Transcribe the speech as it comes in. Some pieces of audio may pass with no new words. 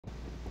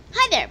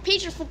Hi there,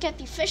 Pedro from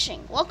KEPTI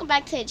Fishing. Welcome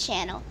back to the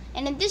channel.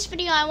 And in this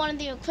video, I want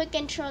to do a quick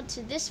intro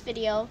to this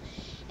video.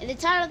 And the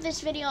title of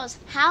this video is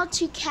How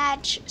to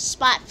Catch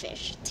Spot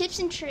Fish. Tips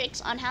and tricks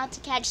on how to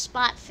catch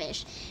spot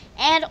fish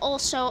and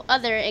also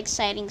other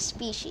exciting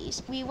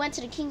species. We went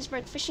to the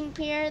Kingsburg fishing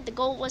pier. The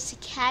goal was to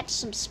catch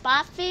some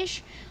spot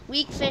fish,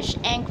 weak fish,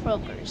 and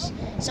croakers.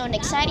 So an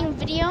exciting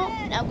video.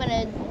 I'm going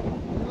to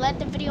let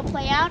the video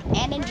play out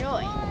and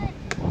enjoy.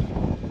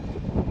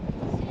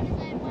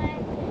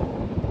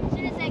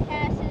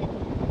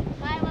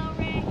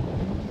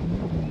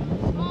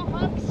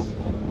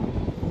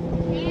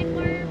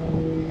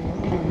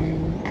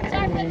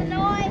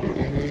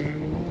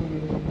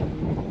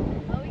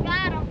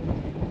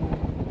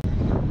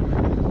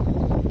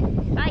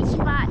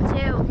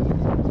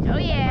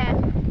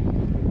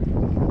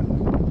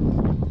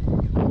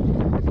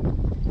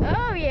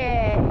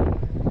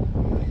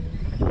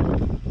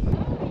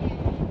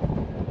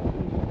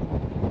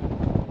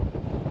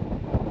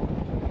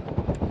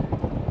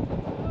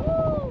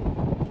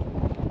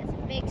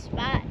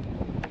 Spot.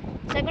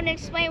 So I'm gonna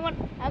explain what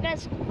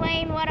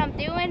I'm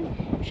doing.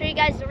 Show you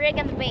guys the rig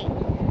and the bait.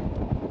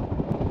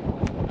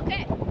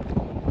 Okay.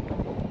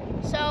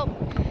 So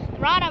the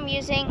rod I'm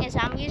using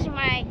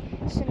my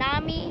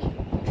Tsunami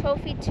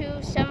Trophy 2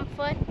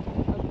 7-foot.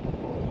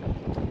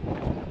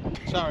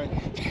 Sorry.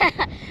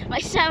 My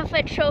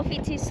 7-foot Trophy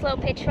 2 slow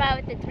pitch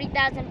rod with the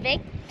 3000 Vic.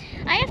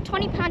 I have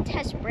 20-pound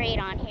test braid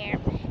on here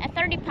and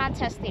 30-pound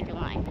test leader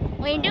line.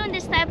 When you're doing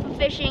this type of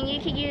fishing, you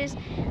can use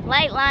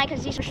light line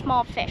because these are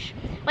small fish.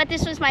 But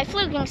this was my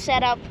fluking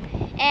setup,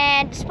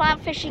 and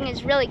spot fishing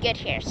is really good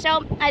here.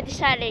 So I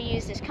decided to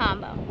use this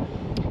combo.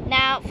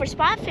 Now for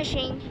spot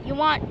fishing, you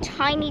want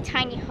tiny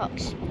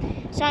hooks.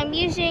 So I'm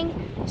using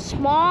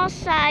small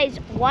size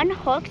 1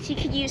 hooks. You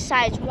could use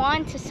size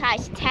 1 to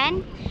size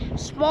 10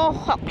 small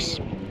hooks.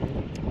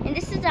 And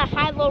this is a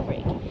high-low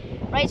rig,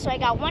 right? So I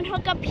got 1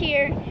 hook up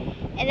here,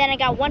 and then I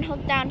got 1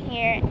 hook down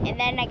here, and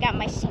then I got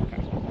my sinker.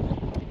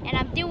 And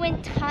I'm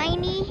doing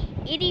tiny,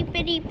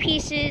 itty-bitty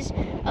pieces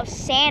of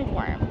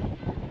sandworm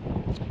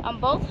on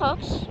both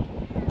hooks.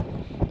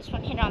 This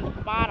one hit on the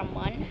bottom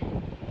one.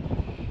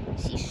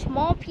 See,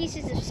 small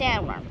pieces of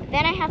sandworm.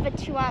 Then I have a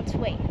 2-ounce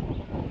weight.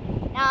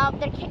 Now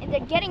they're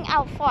getting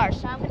out far,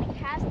 so I'm going to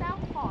cast out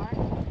far.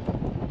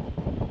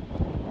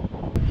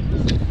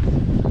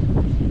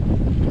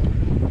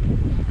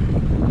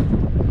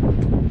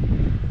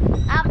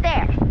 Out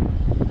there.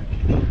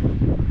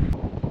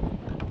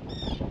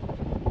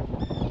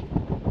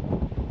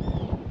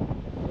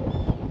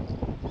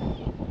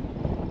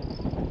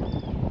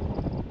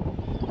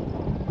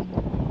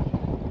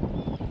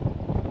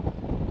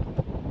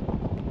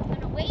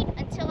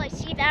 I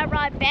see that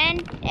rod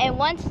bend, and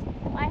once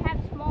I have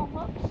small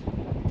hooks,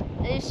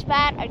 the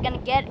spot are gonna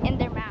get in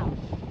their mouths.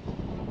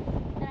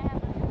 Then I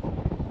have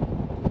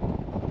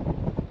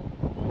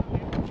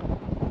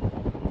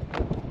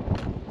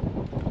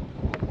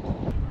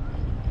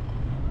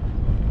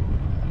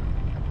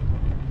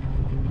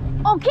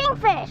oh,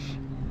 kingfish!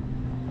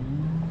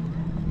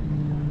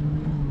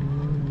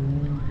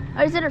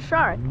 Or is it a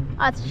shark?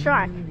 Oh, it's a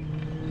shark.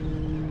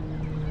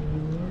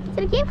 Is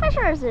it a kingfish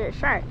or is it a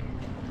shark?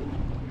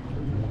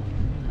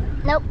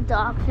 Nope,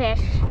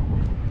 dogfish.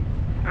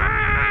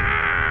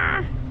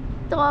 Ah!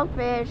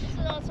 Dogfish. This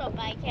is also a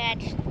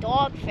bycatch.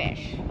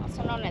 Dogfish,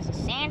 also known as a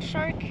sand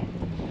shark.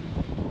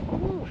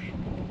 Ooh.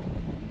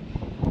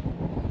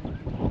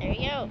 There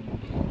you go.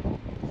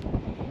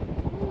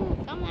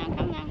 Ooh, come down.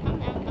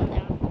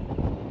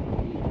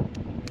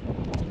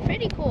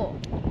 Pretty cool.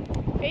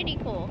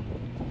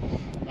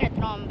 I'm gonna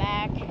throw him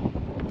back.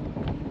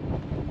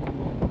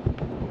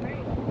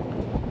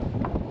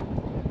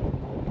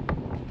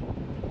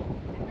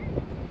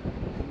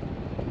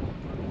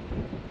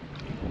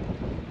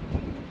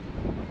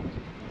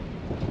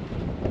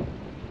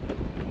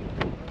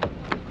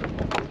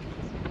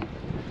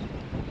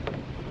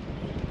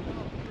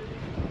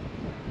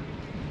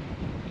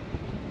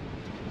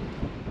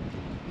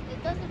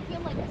 Doesn't feel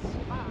like a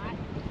spot.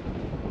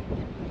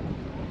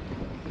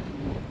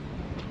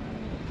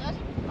 Does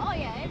it? Oh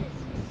yeah, it is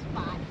a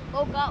spot.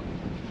 Go.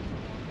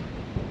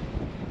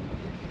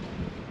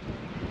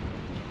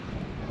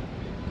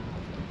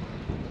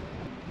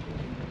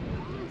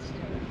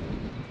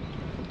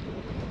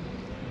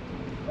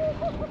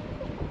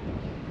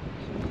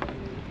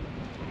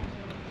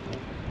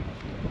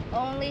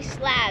 Only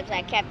slabs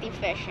at KEPTI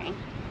Fishing.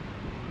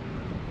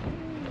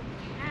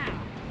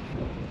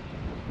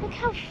 Look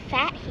how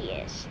fat he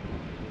is.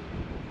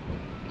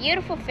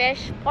 Beautiful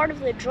fish, part of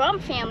the drum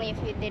family if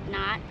you did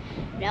not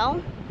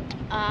know.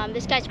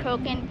 This guy's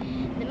croaking.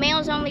 The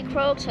males only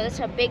croak, so that's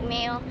a big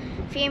male.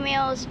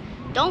 Females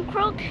don't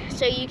croak,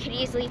 so you can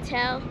easily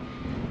tell.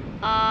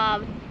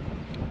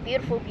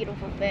 Beautiful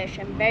fish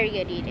and very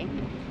good eating.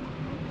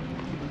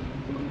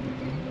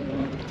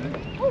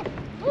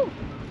 Ooh.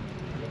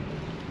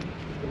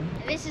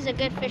 This is a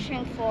good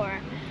fishing for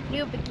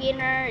new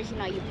beginners. You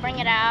know, you bring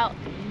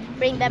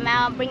them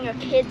out, bring your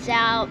kids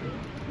out.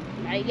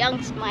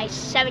 My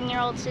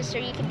 7-year-old sister,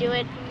 you can do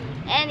it.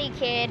 Any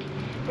kid,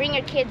 bring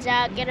your kids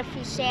out, get a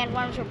few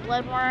sandworms or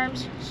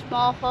bloodworms,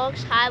 small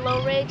hooks,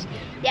 high-low rigs.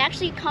 They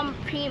actually come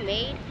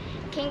pre-made,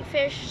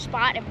 kingfish,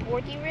 spot, and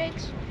porgy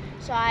rigs.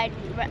 So I'd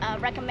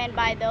recommend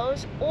buy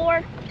those,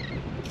 or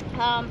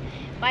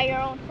buy your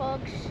own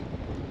hooks.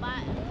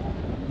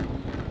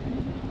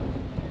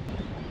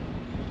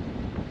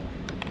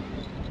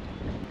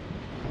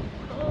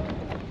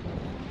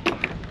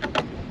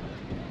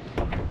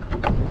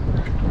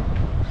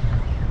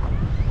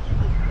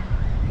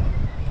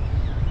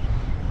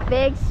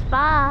 Big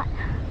spot.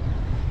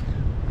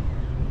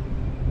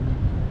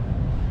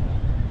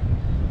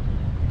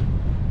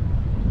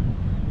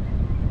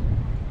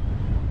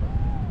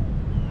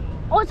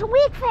 Oh, it's a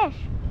weak fish.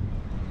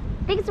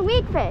 I think it's a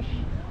weak fish.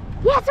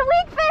 Yeah, it's a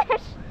weak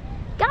fish.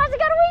 Guys, I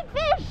got a weak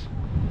fish.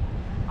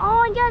 Oh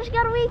my gosh,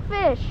 got a weak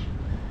fish.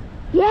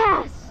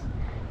 Yes,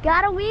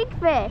 got a weak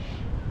fish.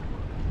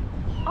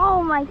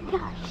 Oh my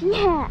gosh,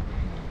 yeah.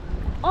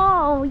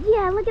 Oh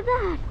yeah, look at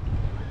that.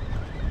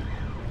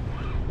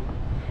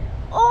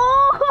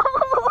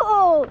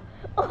 Oh,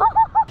 oh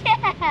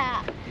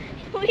yeah,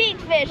 weak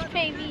fish,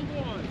 baby.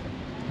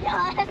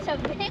 Yeah, that's a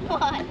big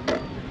one.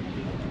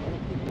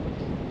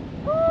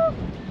 Woo.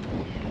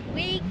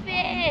 Weak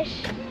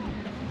fish.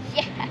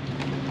 Yeah.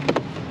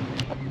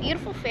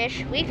 Beautiful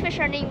fish. Weak fish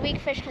are named weak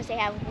fish because they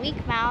have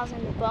weak mouths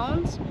and the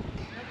bones.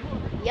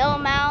 Yellow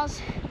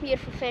mouths,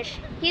 beautiful fish.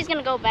 He's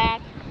gonna go back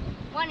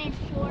 1 inch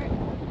short.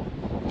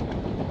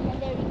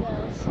 And there he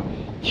goes.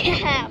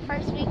 Yeah,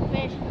 first weak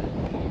fish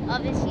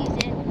of the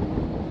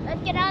season.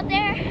 Let's get out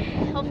there.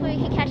 Hopefully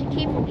we can catch a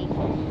keeper weak fish.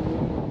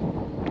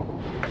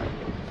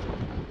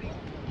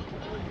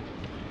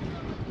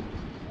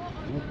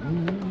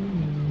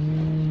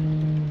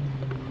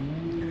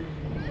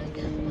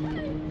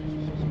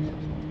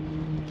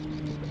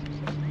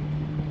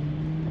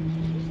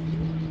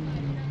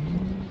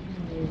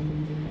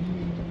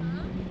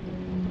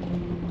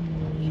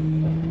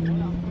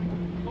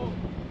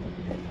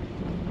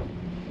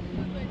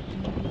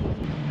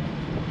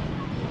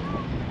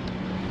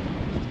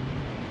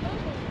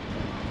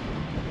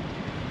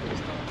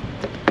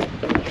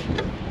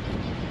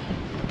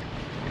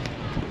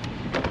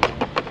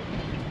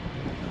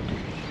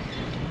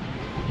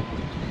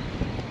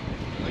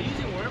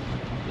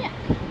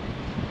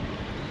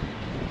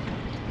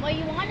 What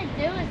you want to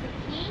do is the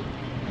key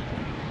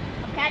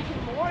of catching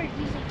more is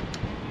using.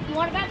 You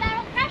want to grab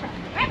that? Grab it,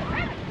 grab it,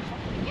 grab it.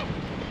 Yeah.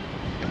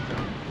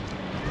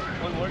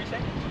 One more, you say?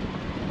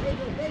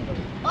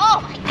 Oh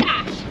my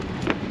gosh!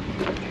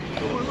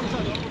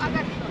 I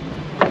got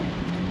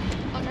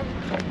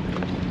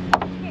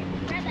Here,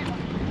 grab that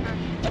one.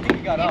 I think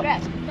he got up.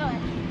 Rest. Go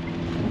ahead.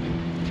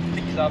 I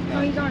think he's up now.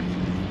 No, he's on.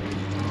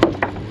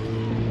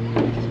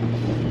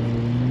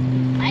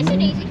 Nice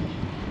and easy.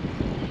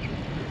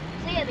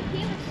 So yeah, the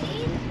key with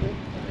these,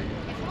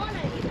 if you want to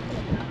use it.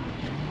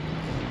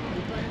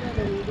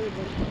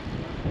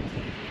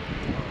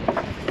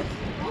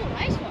 Oh,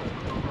 nice one.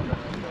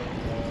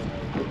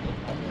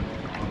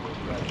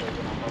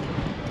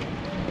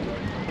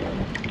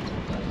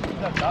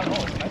 That's not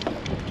all.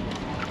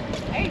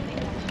 There you go.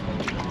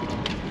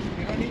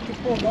 You don't need to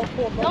pull. Don't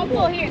pull. Don't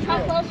pull here.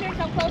 Come closer,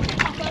 come closer,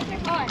 come closer.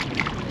 Come on.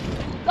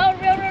 Go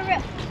real, real,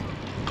 real.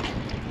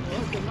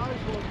 That's a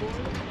nice one, boy.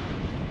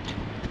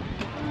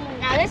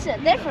 Now this is a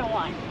different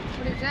one.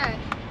 What is that?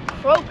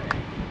 Croaker.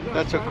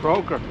 That's a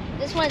croaker.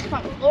 This one's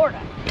from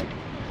Florida.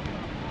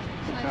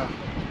 Yeah.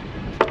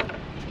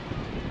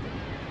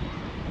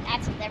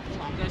 That's a different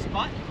one. Is that a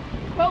spot?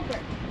 Croaker.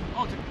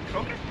 Oh, it's a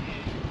croaker?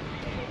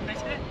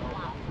 Nice hit.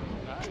 Wow.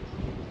 Nice.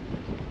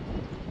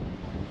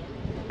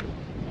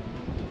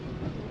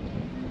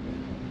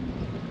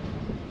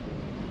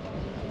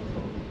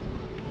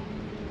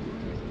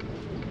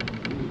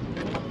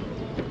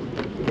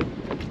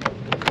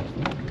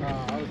 I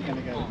was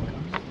gonna get it.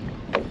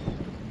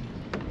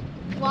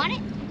 Want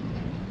it?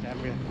 Yeah, I'm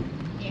good.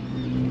 Yeah.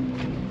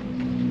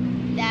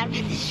 That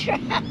with the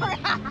strap.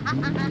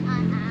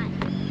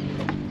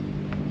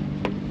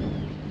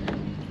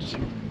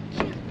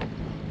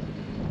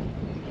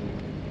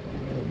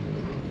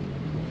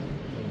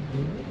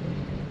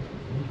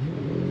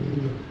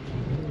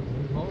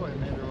 Oh, I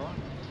made it wrong.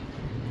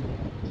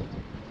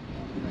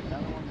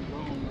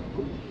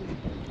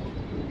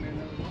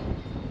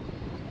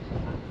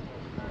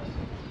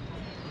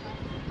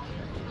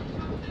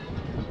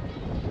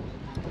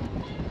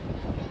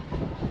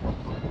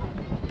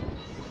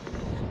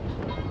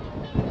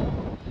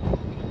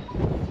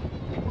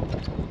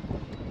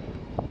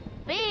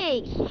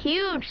 Big,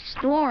 huge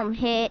storm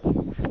hit,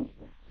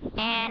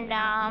 and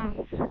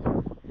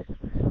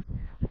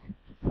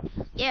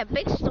yeah,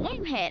 big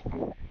storm hit,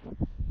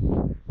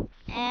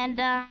 and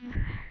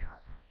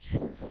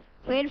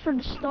waited for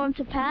the storm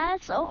to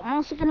pass. Oh, I'm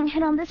also gonna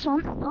hit on this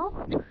one. Oh,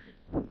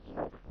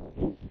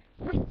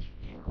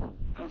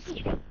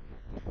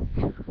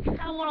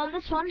 got one on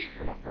this one.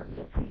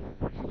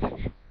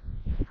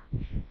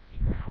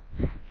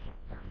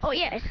 Oh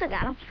yeah, I still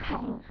got him.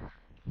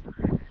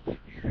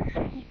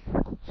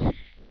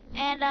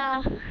 And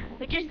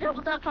we just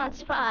doubled up on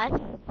spot.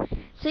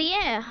 So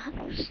yeah,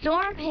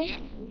 storm hit,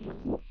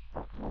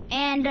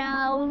 and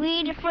we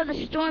waited for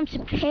the storm to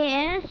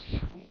pass.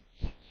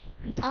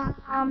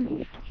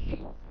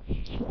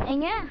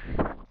 And yeah,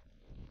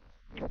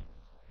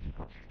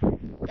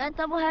 got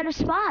doubleheader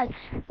spot.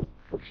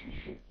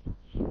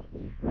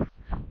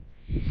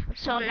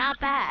 So not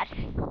bad.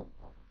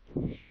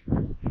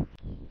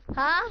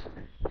 Huh?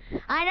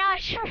 I know I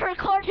should have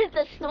recorded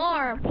the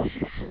storm,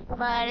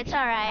 but it's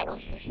alright.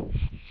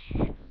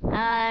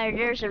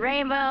 There's a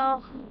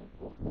rainbow.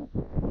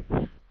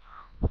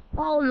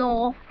 Oh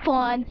no,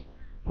 fun.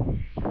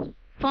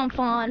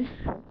 Fun.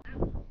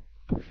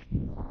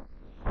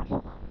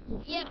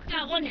 Yep,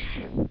 got one.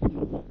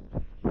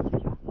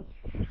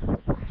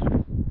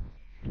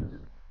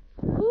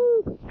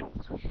 Woo.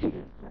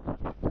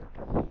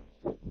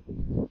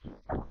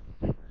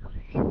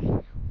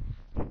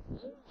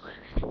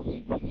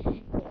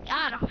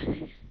 Got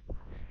him.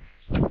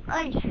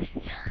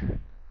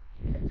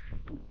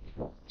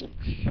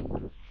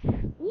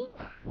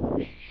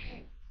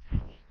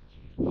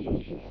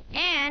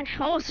 And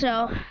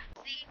also,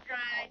 safe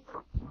drive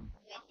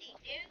with the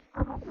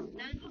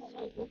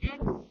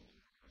new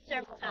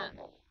surf top.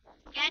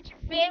 Catch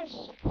your fish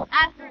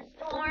after a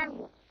storm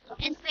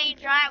and stay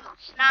dry with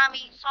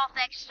Tsunami Soft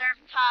X Surf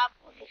Top.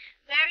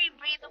 Very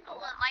breathable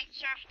and light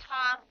surf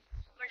top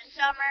for the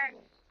summer.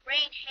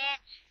 Rain hit.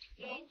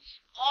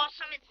 It's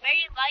awesome. It's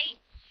very light.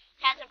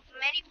 Has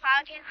many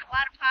pockets, a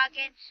lot of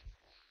pockets.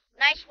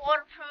 Nice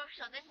waterproof,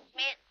 so this is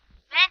meant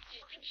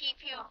to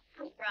keep you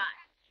dry.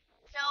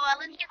 So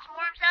let's get some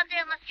worms out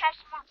there and let's catch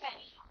some more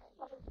fish.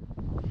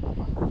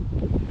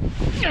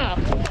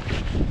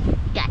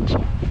 Gotcha.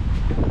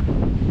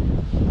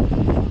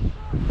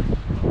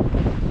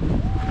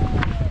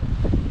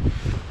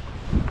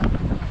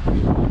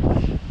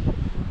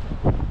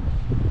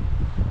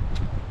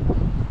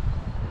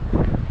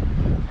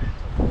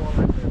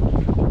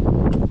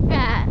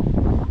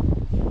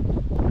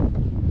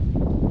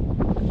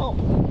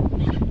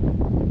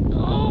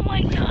 Oh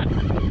my God.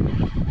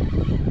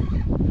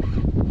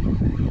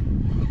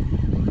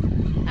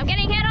 I'm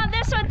getting hit on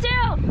this one too.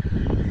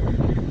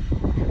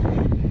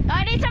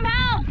 I need some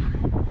help.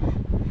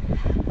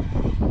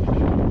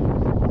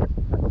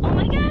 Oh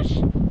my gosh.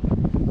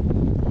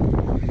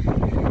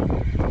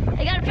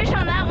 I got a fish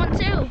on that one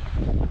too.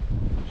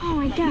 Oh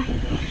my God.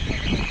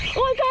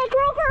 Oh, I got a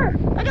croaker.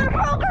 I got a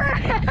croaker.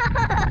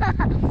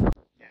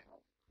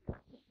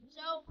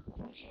 So,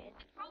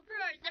 the croaker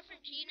are a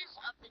different genus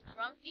of the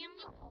drum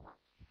family.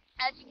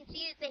 As you can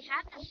see, they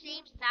have the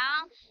same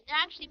style. They're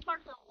actually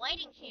part of the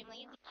whiting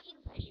family and the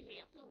kingfish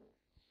family.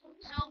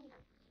 So,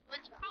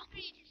 with the croaker,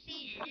 you can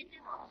see it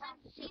looks like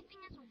the same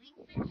thing as a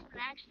wingfish, but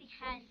it actually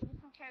has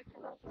different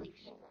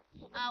characteristics.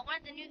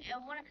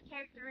 One of the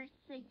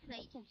characteristics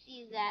that you can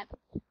see is that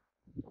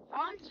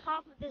on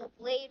top of this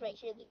blade right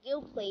here, the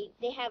gill plate,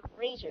 they have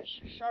razors,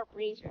 sharp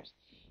razors.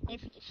 And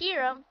if you can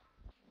hear them,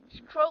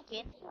 it's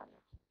croaking.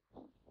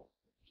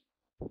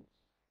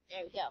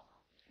 There we go.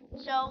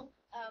 So,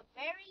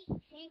 very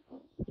tasty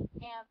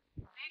and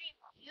very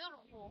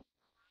beautiful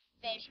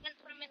fish. I'm going to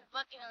put them in the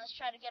bucket and let's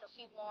try to get a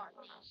few more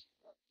of these.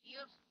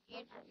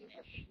 Beautiful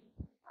fish.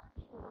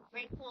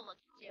 Very cool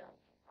looking too.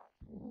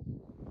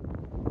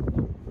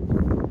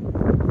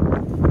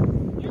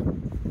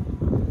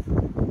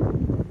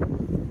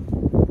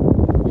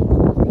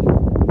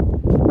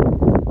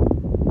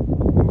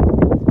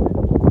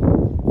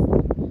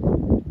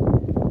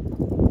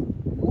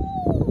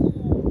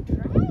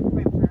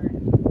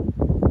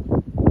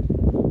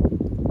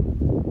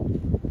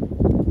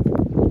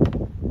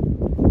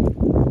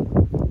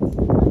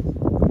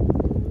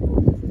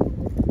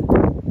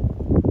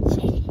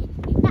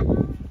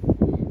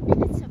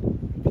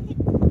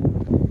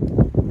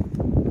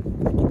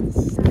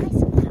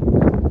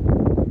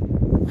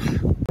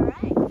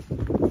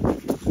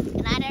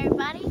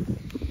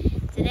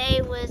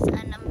 Today was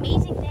an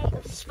amazing day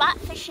of spot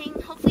fishing.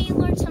 Hopefully you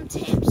learned some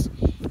tips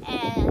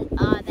and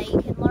that you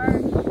can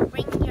learn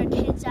bringing your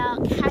kids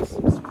out, catch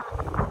some spot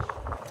fish.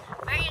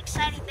 Very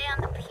exciting day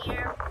on the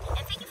pier.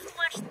 And thank you for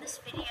watching this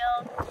video.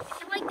 If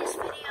you like this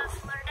video, if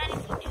you learned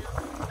anything new,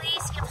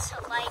 please give us a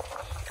like.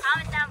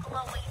 Comment down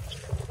below what you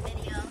think of the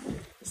video.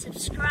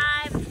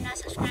 Subscribe if you're not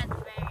subscribed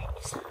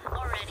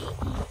already.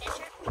 And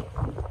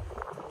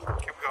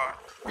Keep going.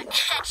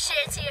 share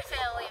it to your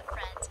family and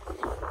friends.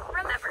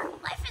 Remember,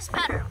 life is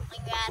better when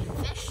you add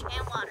fish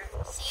and water.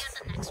 See you in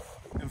the next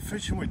one. And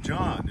fishing with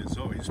John is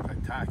always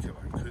spectacular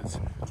because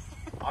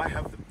I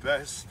have the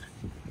best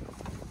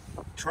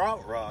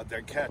trout rod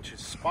that catches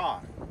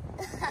spot.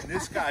 And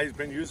this guy's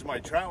been using my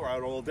trout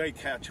rod all day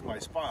catching my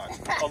spot,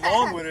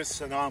 along with his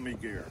tsunami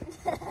gear.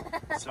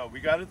 So we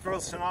got to throw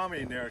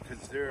tsunami in there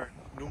because they're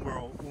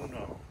numero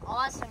uno.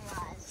 Awesome,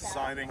 guys.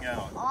 Signing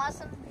out.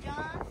 Awesome,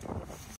 John.